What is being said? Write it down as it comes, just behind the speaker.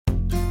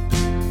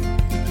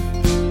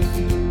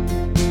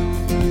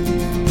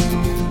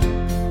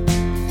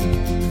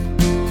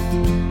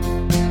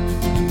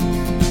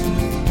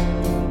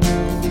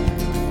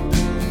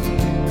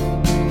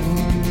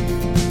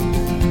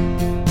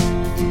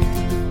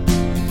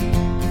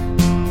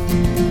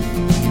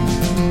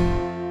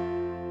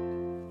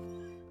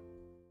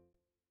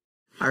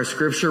Our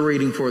scripture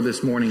reading for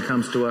this morning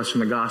comes to us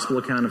from the Gospel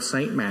account of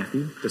St.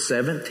 Matthew, the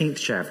 17th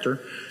chapter,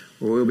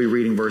 where we'll be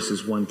reading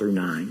verses 1 through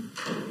 9.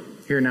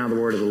 Hear now the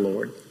word of the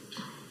Lord.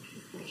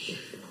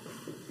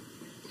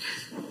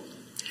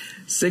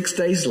 6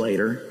 days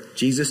later,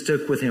 Jesus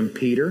took with him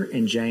Peter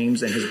and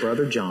James and his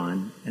brother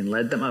John and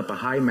led them up a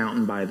high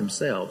mountain by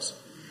themselves.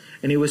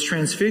 And he was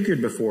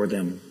transfigured before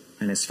them,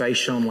 and his face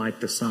shone like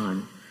the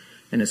sun,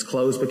 and his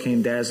clothes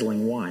became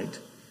dazzling white.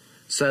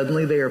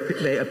 Suddenly they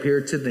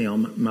appeared to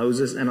them,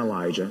 Moses and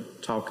Elijah,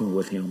 talking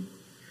with him.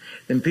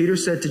 Then Peter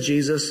said to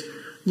Jesus,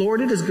 "Lord,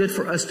 it is good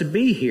for us to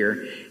be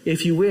here.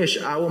 If you wish,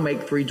 I will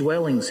make 3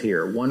 dwellings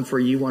here, one for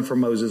you, one for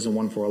Moses, and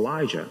one for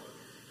Elijah."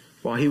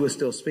 While he was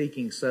still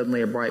speaking,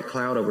 suddenly a bright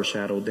cloud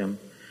overshadowed them.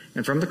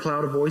 And from the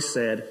cloud a voice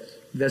said,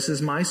 "This is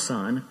my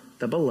Son,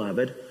 the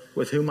beloved,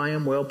 with whom I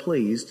am well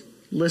pleased.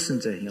 Listen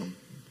to him."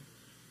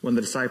 When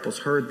the disciples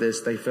heard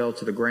this, they fell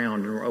to the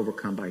ground and were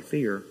overcome by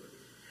fear.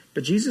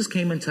 But Jesus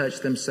came and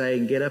touched them,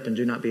 saying, "Get up and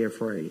do not be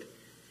afraid."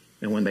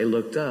 And when they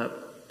looked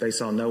up, they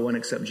saw no one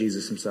except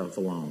Jesus himself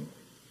alone.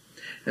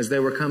 As they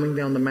were coming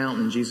down the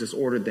mountain, Jesus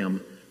ordered them,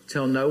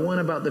 "Tell no one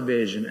about the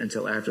vision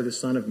until after the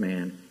Son of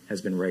Man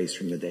has been raised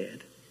from the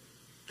dead."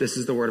 This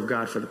is the word of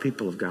God for the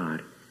people of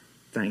God.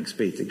 Thanks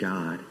be to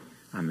God.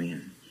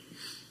 Amen.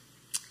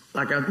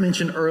 Like I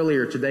mentioned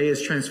earlier, today is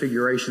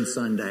Transfiguration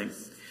Sunday.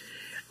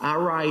 I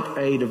write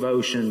a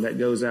devotion that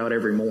goes out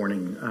every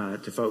morning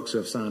to folks who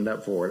have signed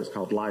up for it. It's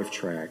called Life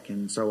Track.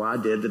 And so I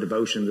did the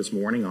devotion this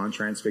morning on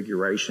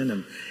Transfiguration.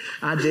 And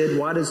I did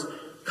what is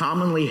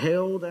commonly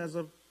held as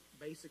a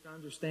basic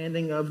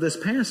understanding of this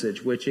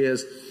passage, which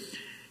is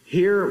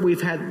here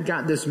we've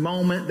got this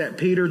moment that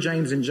Peter,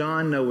 James, and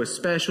John know is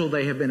special.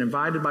 They have been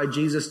invited by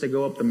Jesus to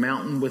go up the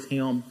mountain with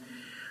him.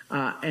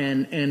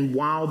 And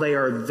while they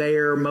are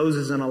there,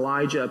 Moses and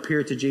Elijah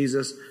appear to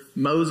Jesus.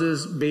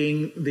 Moses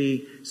being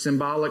the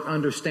symbolic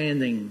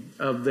understanding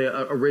of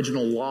the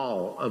original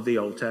law of the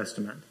Old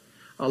Testament.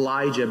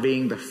 Elijah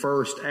being the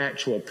first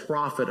actual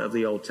prophet of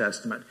the Old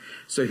Testament.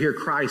 So here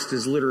Christ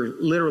is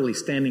literally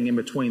standing in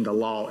between the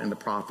law and the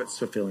prophets,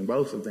 fulfilling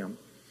both of them.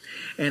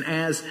 And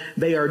as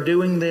they are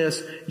doing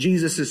this,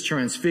 Jesus is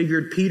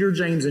transfigured. Peter,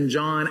 James, and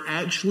John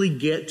actually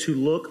get to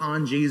look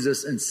on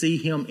Jesus and see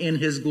him in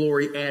his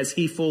glory as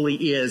he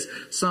fully is,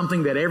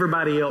 something that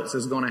everybody else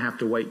is going to have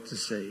to wait to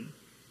see.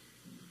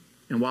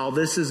 And while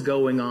this is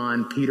going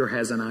on, Peter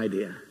has an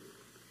idea.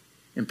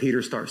 And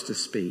Peter starts to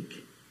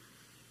speak.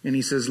 And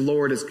he says,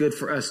 "Lord, it's good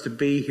for us to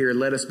be here.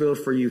 Let us build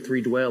for you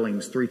 3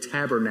 dwellings, 3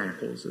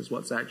 tabernacles is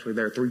what's actually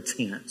there, 3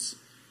 tents.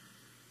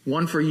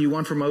 One for you,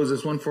 one for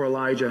Moses, one for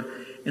Elijah,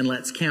 and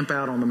let's camp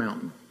out on the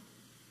mountain.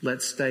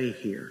 Let's stay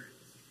here."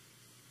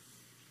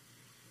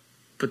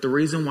 But the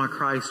reason why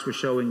Christ was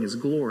showing his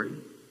glory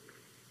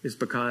is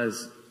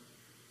because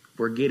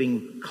we're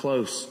getting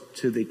close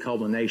to the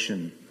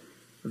culmination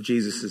of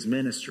Jesus'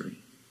 ministry.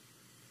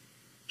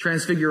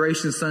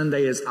 Transfiguration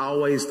Sunday is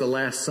always the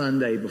last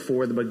Sunday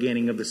before the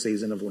beginning of the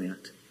season of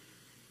Lent,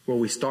 where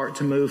we start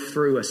to move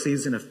through a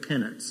season of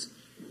penance,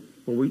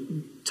 where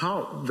we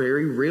talk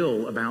very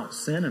real about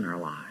sin in our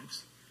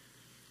lives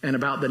and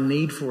about the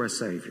need for a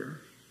Savior,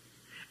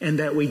 and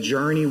that we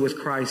journey with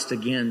Christ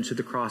again to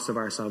the cross of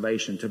our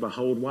salvation to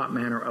behold what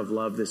manner of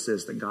love this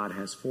is that God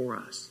has for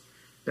us,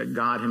 that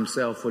God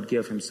himself would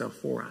give himself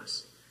for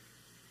us,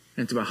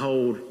 and to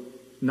behold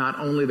not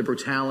only the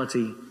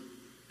brutality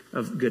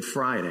of Good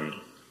Friday,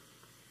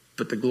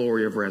 but the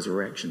glory of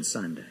Resurrection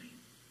Sunday.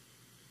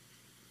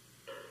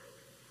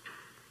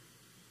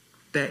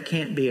 That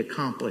can't be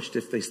accomplished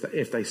if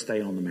they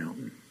stay on the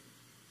mountain.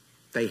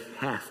 They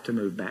have to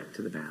move back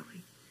to the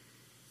valley.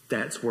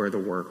 That's where the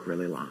work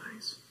really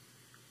lies.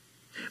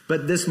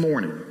 But this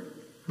morning,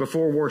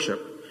 before worship,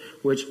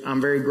 which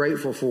I'm very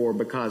grateful for,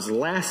 because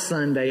last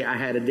Sunday I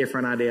had a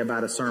different idea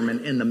about a sermon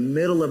in the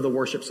middle of the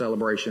worship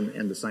celebration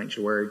in the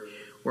sanctuary,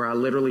 where I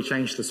literally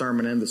changed the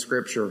sermon and the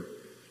scripture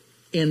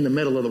in the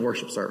middle of the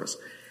worship service.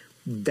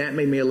 That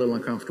made me a little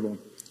uncomfortable.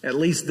 At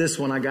least this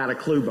one I got a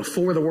clue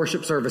before the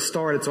worship service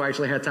started, so I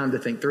actually had time to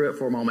think through it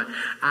for a moment.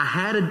 I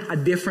had a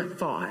different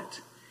thought,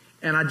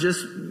 and I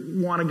just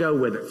want to go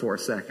with it for a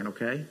second,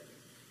 okay?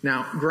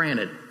 Now,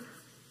 granted,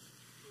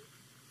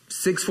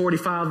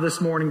 6:45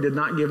 this morning did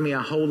not give me a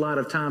whole lot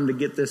of time to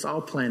get this all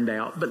planned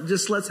out, but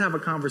just let's have a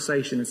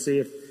conversation and see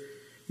if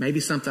maybe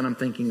something I'm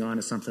thinking on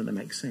is something that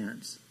makes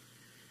sense.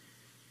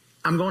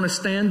 I'm going to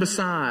stand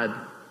beside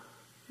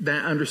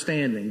that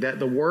understanding that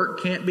the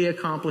work can't be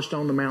accomplished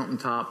on the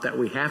mountaintop, that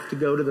we have to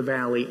go to the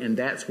valley, and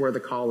that's where the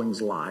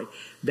callings lie.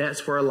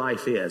 That's where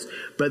life is.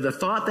 But the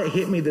thought that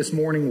hit me this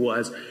morning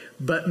was,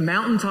 but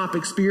mountaintop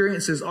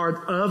experiences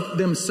are of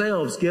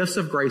themselves gifts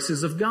of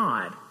graces of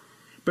God.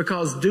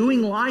 Because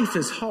doing life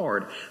is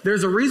hard.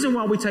 There's a reason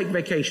why we take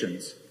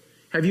vacations.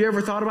 Have you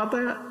ever thought about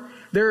that?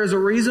 There is a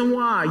reason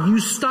why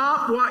you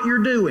stop what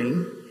you're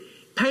doing,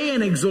 pay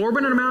an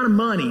exorbitant amount of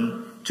money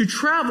to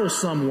travel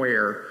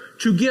somewhere,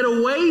 to get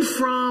away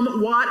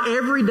from what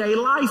everyday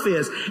life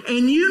is.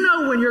 And you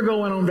know when you're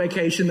going on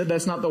vacation that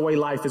that's not the way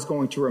life is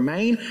going to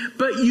remain,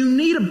 but you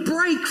need a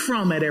break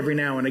from it every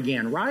now and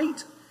again,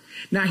 right?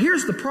 Now,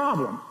 here's the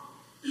problem.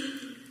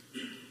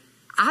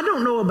 I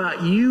don't know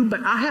about you,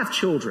 but I have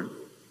children.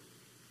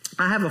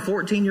 I have a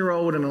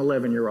 14-year-old and an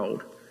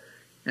 11-year-old,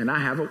 and I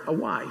have a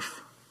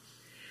wife.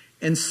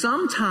 And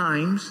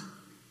sometimes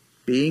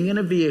being in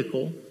a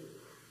vehicle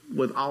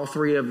with all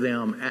three of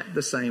them at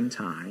the same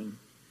time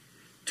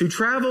to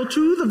travel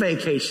to the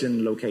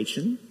vacation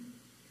location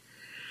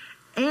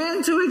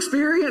and to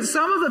experience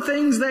some of the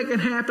things that can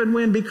happen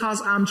when,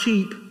 because I'm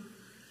cheap,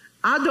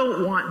 I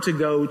don't want to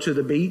go to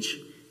the beach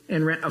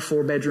and rent a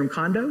 4-bedroom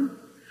condo.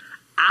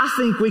 I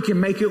think we can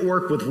make it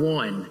work with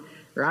one,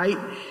 right?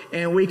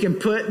 And we can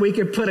put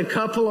a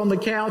couple on the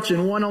couch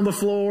and one on the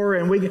floor,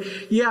 and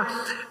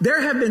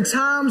there have been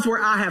times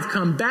where I have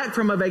come back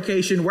from a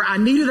vacation where I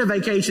needed a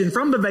vacation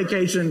from the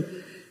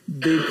vacation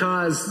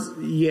because,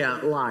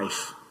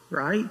 life,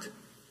 right?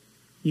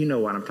 You know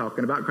what I'm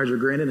talking about because you're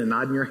grinning and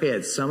nodding your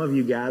head. Some of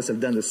you guys have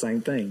done the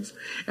same things.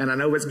 And I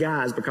know it's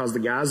guys because the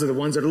guys are the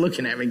ones that are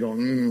looking at me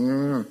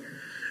going,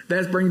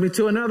 That brings me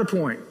to another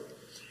point.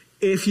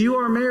 If you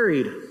are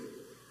married,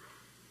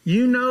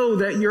 you know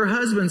that your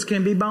husbands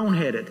can be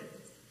boneheaded.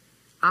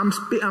 I'm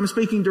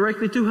speaking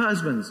directly to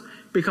husbands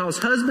because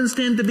husbands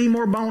tend to be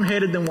more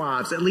boneheaded than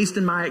wives, at least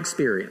in my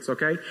experience,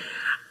 okay?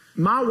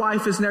 My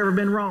wife has never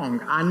been wrong.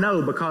 I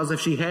know because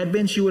if she had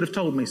been, she would have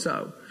told me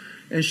so.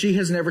 And she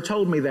has never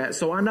told me that.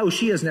 So I know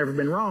she has never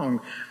been wrong.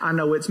 I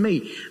know it's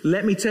me.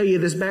 Let me tell you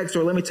this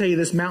backstory. Let me tell you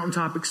this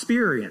mountaintop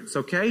experience,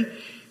 okay?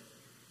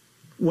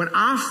 When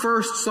I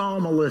first saw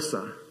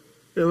Melissa,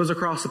 it was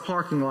across the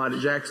parking lot at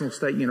Jacksonville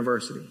State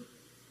University.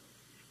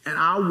 And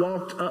I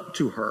walked up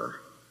to her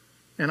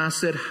and I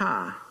said,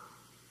 "Hi,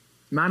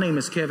 my name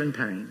is Kevin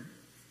Payne.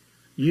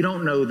 You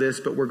don't know this,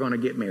 but we're going to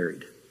get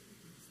married."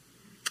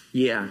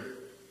 Yeah,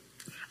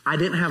 I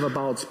didn't have a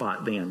bald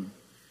spot then.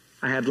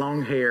 I had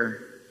long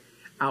hair.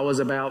 I was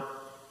about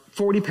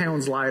 40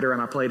 pounds lighter,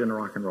 and I played in a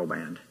rock and roll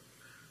band.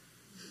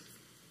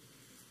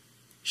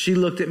 She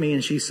looked at me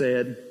and she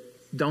said,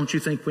 "Don't you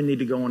think we need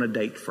to go on a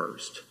date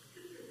first?"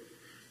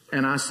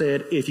 And I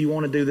said, "If you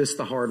want to do this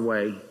the hard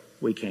way,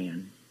 we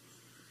can."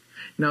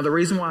 Now, the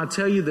reason why I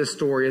tell you this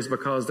story is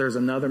because there's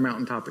another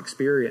mountaintop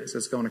experience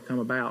that's going to come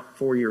about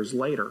 4 years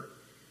later.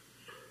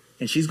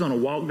 And she's going to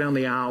walk down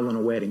the aisle in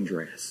a wedding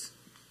dress.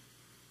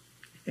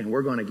 And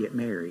we're going to get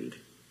married.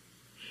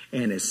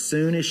 And as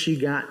soon as she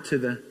got to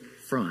the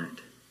front,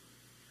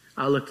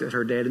 I looked at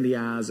her dead in the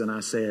eyes and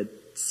I said,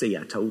 "See,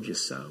 I told you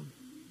so."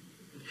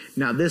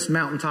 Now, this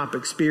mountaintop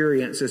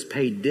experience has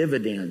paid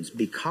dividends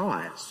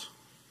because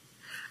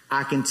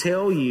I can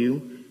tell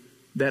you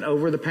that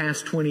over the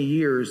past 20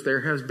 years,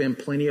 there has been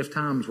plenty of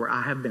times where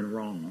I have been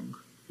wrong,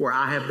 where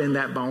I have been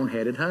that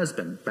boneheaded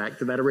husband. Back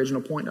to that original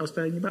point I was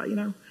telling you about,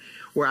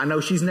 where I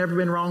know she's never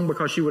been wrong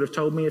because she would have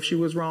told me if she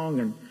was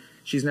wrong, and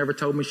she's never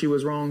told me she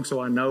was wrong,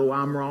 so I know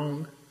I'm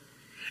wrong.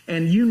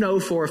 And you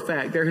know for a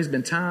fact there has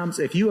been times,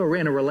 if you are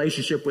in a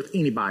relationship with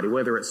anybody,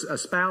 whether it's a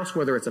spouse,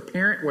 whether it's a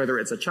parent, whether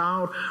it's a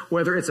child,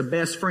 whether it's a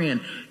best friend,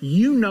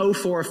 you know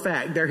for a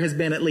fact there has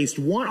been at least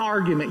one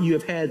argument you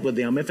have had with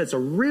them, if it's a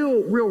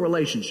real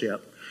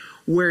relationship,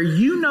 where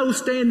you know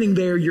standing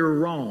there you're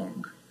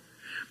wrong.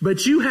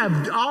 But you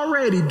have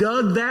already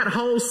dug that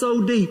hole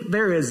so deep,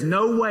 there is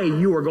no way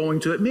you are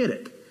going to admit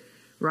it.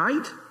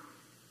 Right?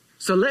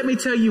 So let me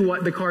tell you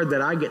what the card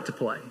that I get to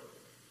play.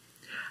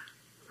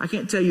 I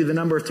can't tell you the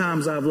number of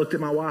times I've looked at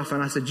my wife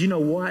and I said, "You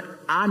know what?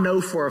 I know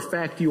for a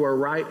fact you are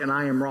right and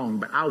I am wrong,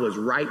 but I was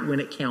right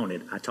when it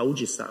counted. I told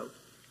you so."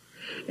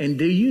 And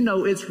do you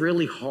know it's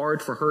really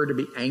hard for her to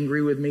be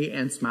angry with me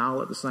and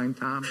smile at the same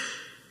time?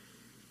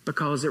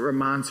 Because it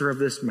reminds her of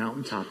this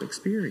mountaintop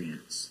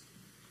experience.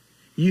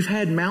 You've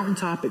had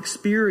mountaintop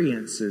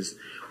experiences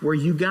where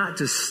you got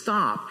to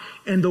stop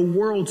and the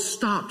world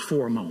stopped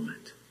for a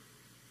moment.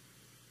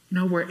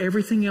 Where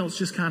everything else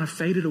just kind of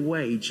faded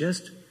away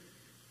just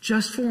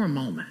for a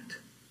moment.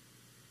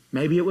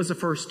 Maybe it was a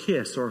first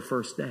kiss or a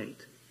first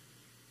date.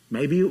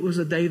 Maybe it was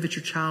the day that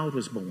your child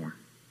was born.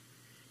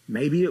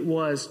 Maybe it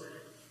was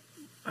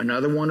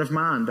another one of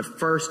mine, the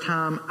first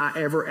time I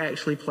ever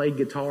actually played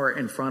guitar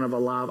in front of a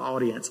live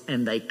audience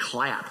and they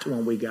clapped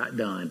when we got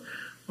done.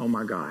 Oh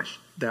my gosh,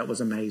 that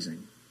was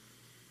amazing.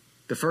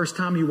 The first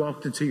time you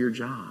walked into your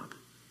job,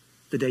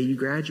 the day you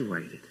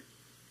graduated.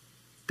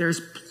 There's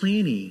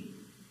plenty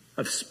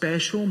of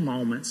special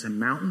moments and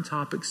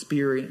mountaintop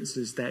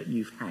experiences that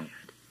you've had.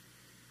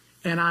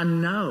 And I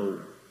know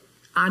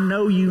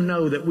you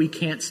know that we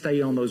can't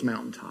stay on those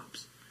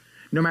mountaintops.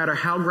 No matter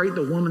how great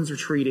the women's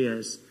retreat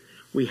is,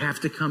 we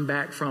have to come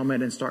back from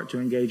it and start to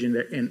engage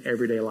in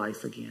everyday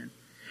life again.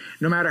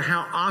 No matter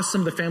how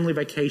awesome the family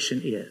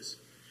vacation is,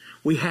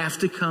 we have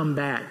to come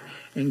back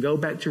and go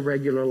back to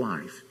regular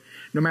life.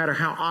 No matter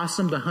how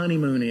awesome the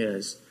honeymoon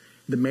is,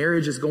 the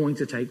marriage is going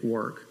to take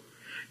work.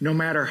 No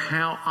matter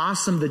how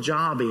awesome the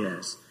job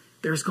is,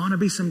 there's going to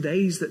be some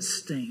days that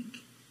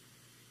stink.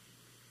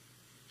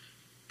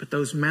 But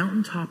those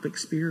mountaintop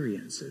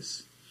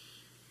experiences,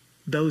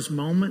 those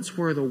moments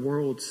where the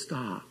world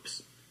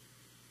stops,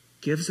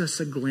 gives us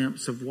a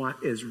glimpse of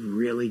what is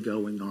really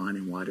going on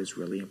and what is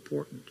really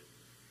important.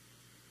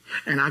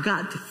 And I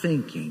got to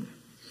thinking,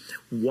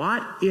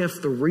 what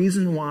if the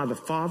reason why the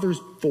Father's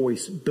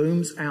voice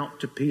booms out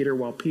to Peter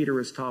while Peter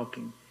is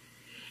talking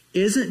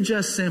isn't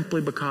just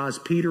simply because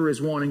Peter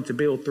is wanting to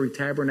build 3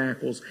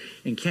 tabernacles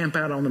and camp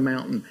out on the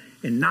mountain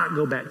and not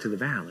go back to the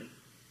valley?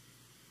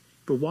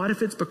 But what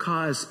if it's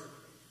because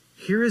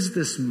here is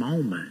this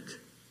moment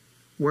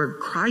where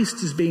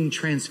Christ is being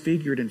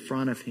transfigured in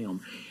front of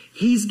him.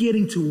 He's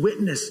getting to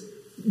witness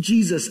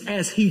Jesus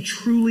as he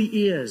truly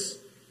is.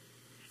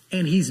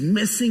 And he's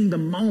missing the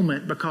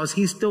moment because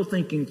he's still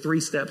thinking 3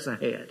 steps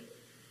ahead.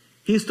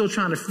 He's still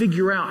trying to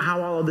figure out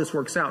how all of this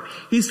works out.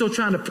 He's still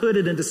trying to put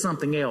it into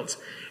something else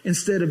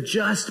instead of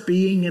just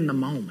being in the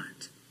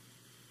moment.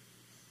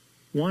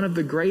 One of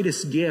the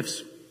greatest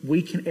gifts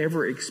we can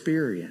ever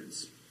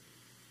experience,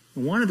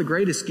 and one of the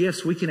greatest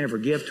gifts we can ever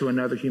give to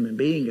another human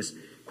being is,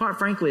 quite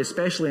frankly,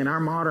 especially in our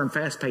modern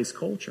fast-paced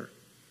culture,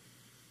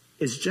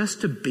 is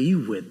just to be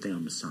with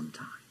them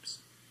sometimes.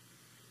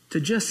 To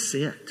just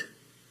sit.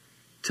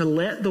 To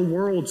let the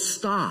world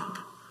stop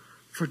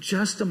for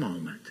just a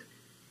moment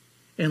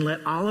and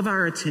let all of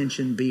our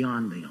attention be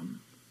on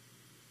them.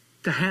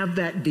 To have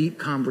that deep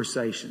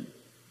conversation.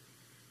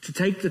 To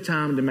take the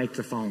time to make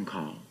the phone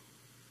call.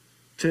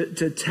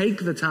 To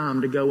take the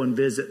time to go and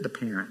visit the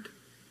parent.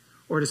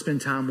 Or to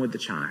spend time with the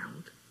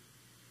child.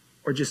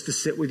 Or just to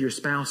sit with your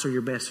spouse or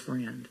your best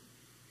friend.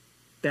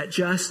 That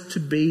just to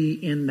be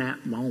in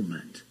that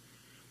moment.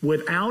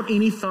 Without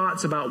any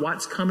thoughts about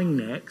what's coming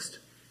next.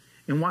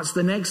 And what's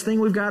the next thing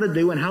we've got to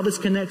do and how this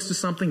connects to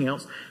something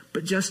else.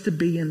 But just to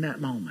be in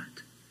that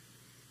moment.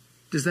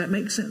 Does that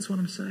make sense what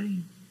I'm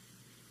saying?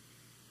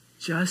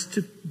 Just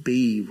to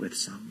be with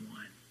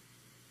someone.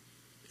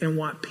 And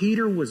what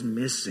Peter was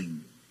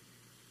missing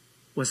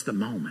was the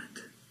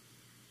moment.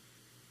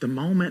 The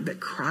moment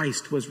that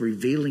Christ was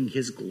revealing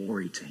his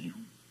glory to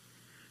him.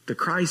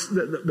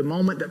 The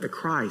moment that the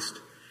Christ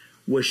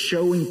was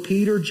showing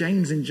Peter,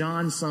 James, and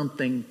John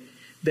something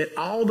that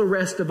all the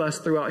rest of us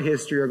throughout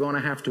history are going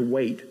to have to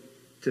wait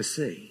to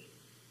see.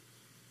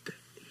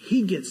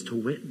 He gets to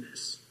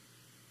witness.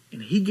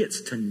 And he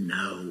gets to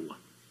know.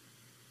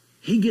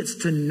 He gets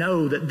to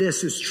know that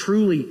this is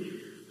truly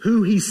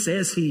who he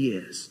says he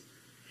is.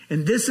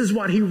 And this is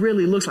what he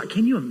really looks like.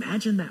 Can you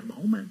imagine that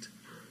moment?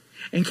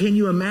 And can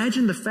you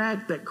imagine the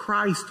fact that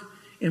Christ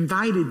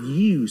invited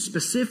you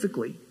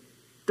specifically?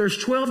 There's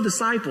 12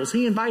 disciples.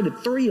 He invited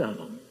 3 of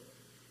them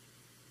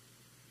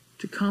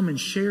to come and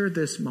share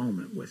this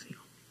moment with him.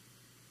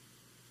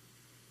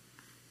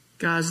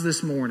 Guys,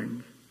 this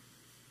morning,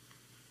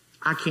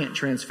 I can't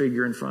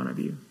transfigure in front of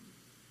you.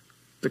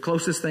 The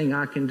closest thing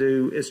I can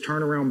do is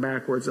turn around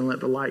backwards and let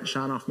the light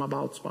shine off my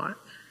bald spot.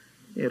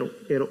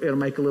 It'll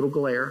make a little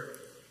glare.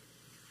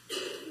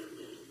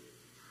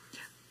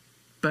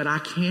 But I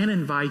can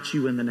invite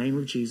you in the name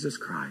of Jesus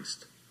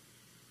Christ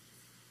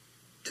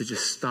to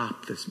just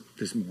stop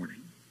this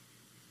morning.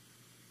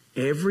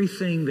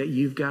 Everything that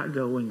you've got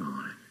going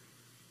on,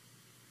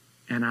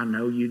 and I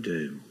know you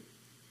do.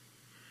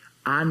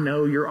 I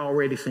know you're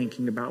already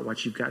thinking about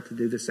what you've got to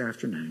do this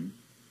afternoon.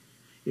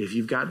 If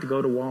you've got to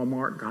go to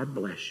Walmart, God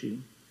bless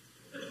you.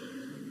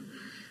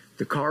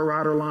 The car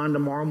rider line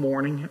tomorrow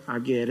morning, I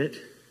get it.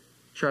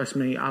 Trust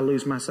me, I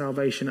lose my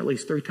salvation at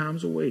least 3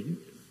 times a week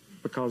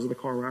because of the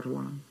car rider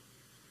line.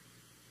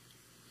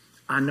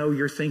 I know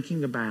you're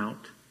thinking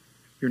about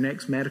your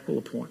next medical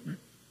appointment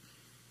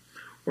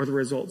or the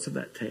results of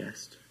that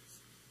test.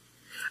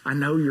 I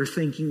know you're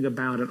thinking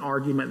about an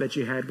argument that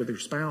you had with your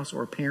spouse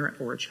or a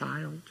parent or a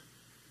child.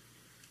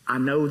 I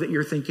know that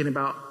you're thinking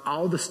about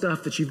all the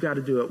stuff that you've got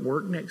to do at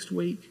work next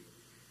week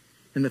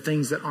and the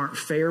things that aren't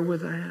fair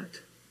with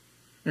that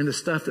and the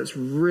stuff that's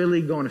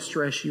really going to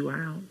stress you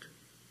out.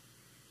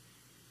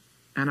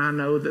 And I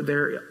know that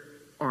there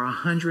are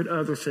 100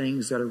 other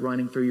things that are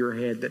running through your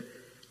head that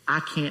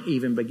I can't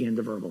even begin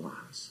to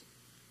verbalize.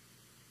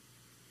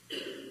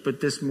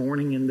 But this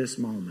morning in this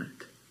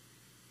moment,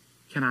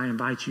 can I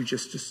invite you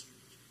just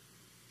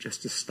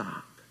to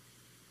stop,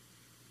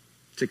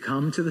 to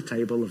come to the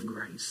table of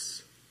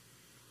grace,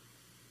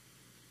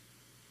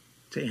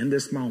 to in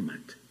this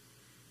moment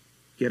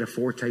get a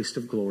foretaste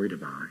of glory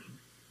divine,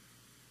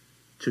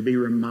 to be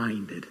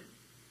reminded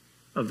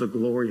of the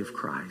glory of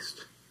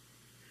Christ,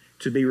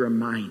 to be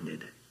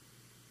reminded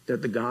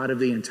that the God of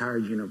the entire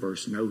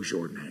universe knows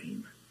your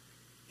name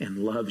and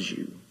loves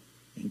you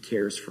and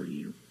cares for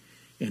you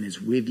and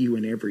is with you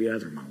in every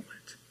other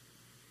moment.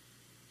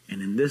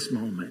 And in this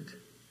moment,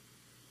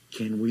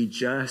 can we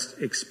just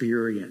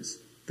experience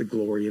the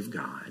glory of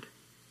God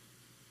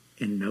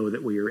and know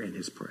that we are in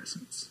his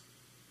presence?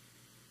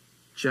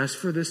 Just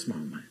for this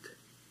moment.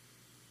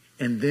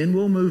 And then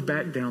we'll move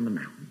back down the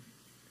mountain.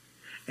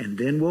 And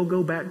then we'll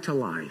go back to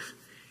life.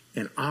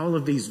 And all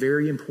of these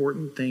very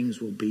important things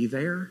will be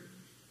there.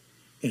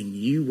 And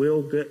you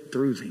will get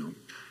through them.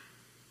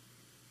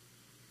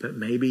 But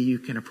maybe you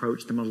can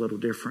approach them a little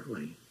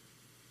differently.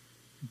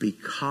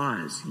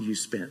 Because you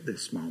spent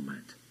this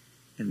moment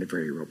in the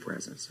very real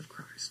presence of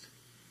Christ.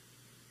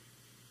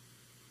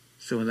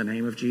 So in the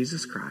name of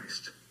Jesus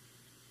Christ,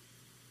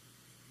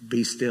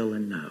 be still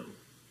and know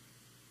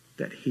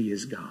that he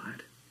is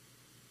God.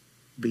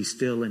 Be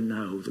still and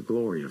know the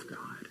glory of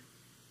God.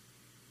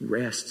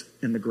 Rest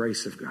in the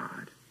grace of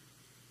God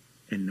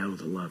and know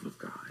the love of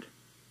God.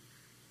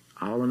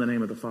 All in the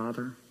name of the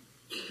Father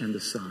and the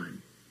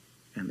Son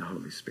and the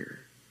Holy Spirit.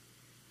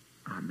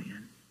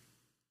 Amen.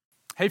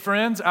 Hey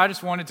friends, I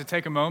just wanted to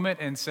take a moment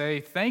and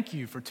say thank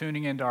you for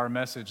tuning into our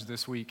message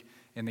this week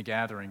in the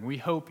gathering. We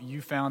hope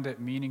you found it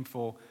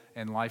meaningful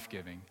and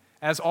life-giving.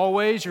 As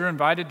always, you're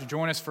invited to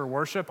join us for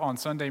worship on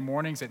Sunday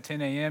mornings at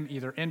 10 a.m.,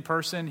 either in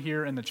person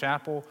here in the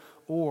chapel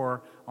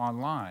or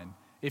online.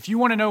 If you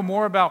want to know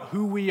more about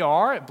who we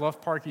are at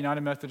Bluff Park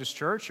United Methodist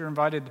Church, you're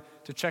invited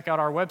to check out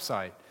our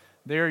website.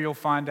 There you'll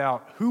find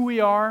out who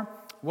we are,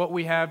 what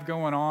we have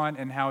going on,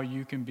 and how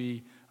you can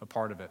be a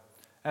part of it.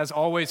 As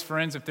always,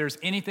 friends, if there's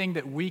anything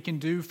that we can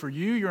do for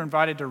you, you're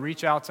invited to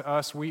reach out to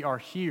us. We are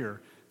here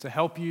to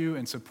help you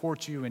and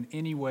support you in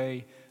any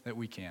way that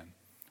we can.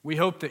 We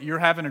hope that you're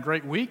having a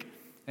great week,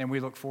 and we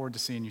look forward to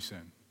seeing you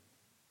soon.